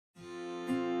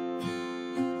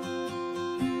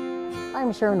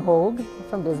I'm Sharon Hogue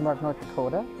from Bismarck, North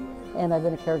Dakota, and I've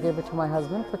been a caregiver to my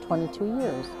husband for 22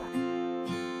 years.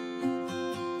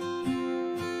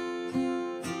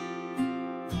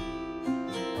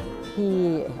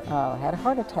 He had a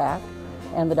heart attack,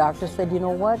 and the doctor said, you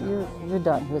know what, you're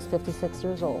done. He was 56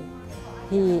 years old.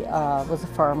 He was a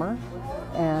farmer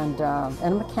and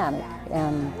a mechanic,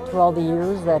 and through all the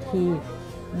years that he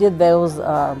did those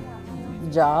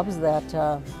jobs that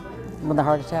when the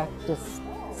heart attack just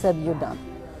said, you're done.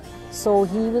 So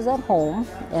he was at home,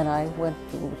 and I went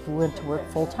to work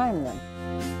full-time then.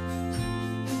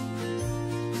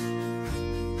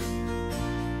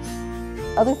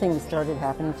 Other things started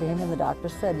happening to him, and the doctor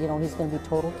said, you know, he's going to be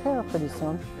total care pretty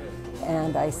soon.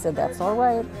 And I said, that's all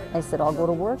right. I said, I'll go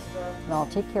to work, and I'll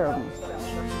take care of him.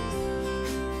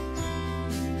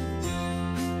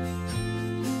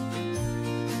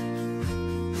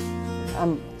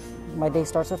 My day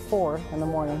starts at 4 in the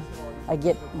morning. I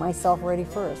get myself ready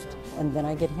first, and then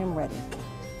I get him ready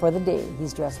for the day.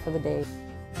 He's dressed for the day.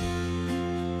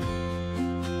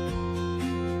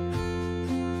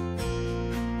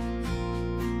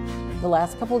 The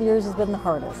last couple of years has been the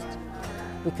hardest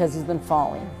because he's been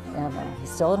falling, and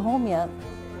he's still at home yet.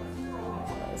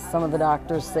 Some of the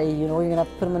doctors say, you know, you're gonna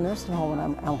have to put him in a nursing home,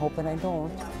 and I'm hoping I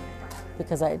don't,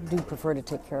 because I do prefer to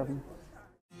take care of him.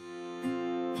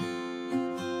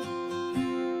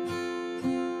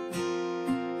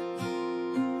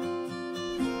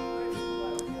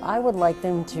 I would like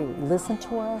them to listen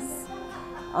to us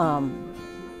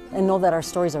and know that our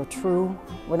stories are true.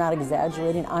 We're not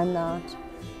exaggerating, I'm not.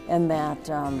 And that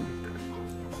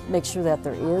make sure that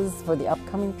there is for the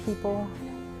upcoming people.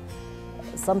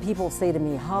 Some people say to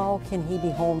me, how can he be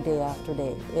home day after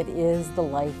day? It is the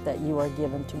life that you are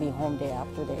given to be home day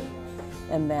after day.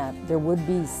 And that there would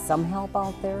be some help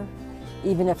out there,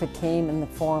 even if it came in the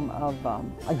form of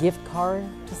a gift card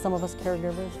to some of us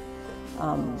caregivers.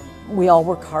 We all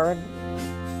work hard.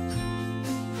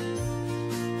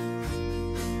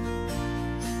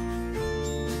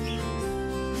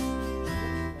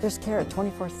 There's care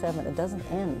 24/7. It doesn't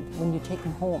end when you take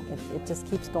them home. It just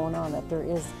keeps going on, that there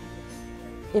is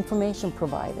information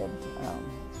provided.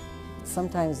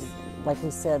 Sometimes, like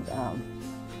we said,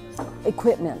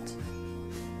 equipment.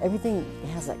 Everything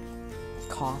has a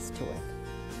cost to it.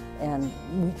 And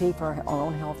we pay for our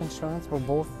own health insurance. We're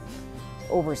both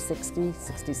over 60,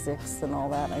 66 and all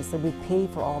that. And I said, we pay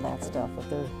for all that stuff. If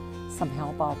there's some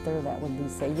help out there that would be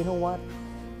say, you know what,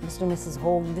 Mr. and Mrs.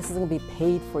 Hogue, this is gonna be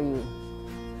paid for you.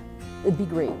 It'd be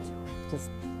great.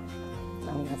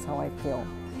 I mean, that's how I feel.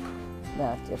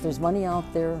 That if there's money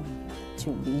out there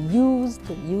to be used,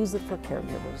 use it for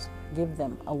caregivers. Give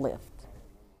them a lift.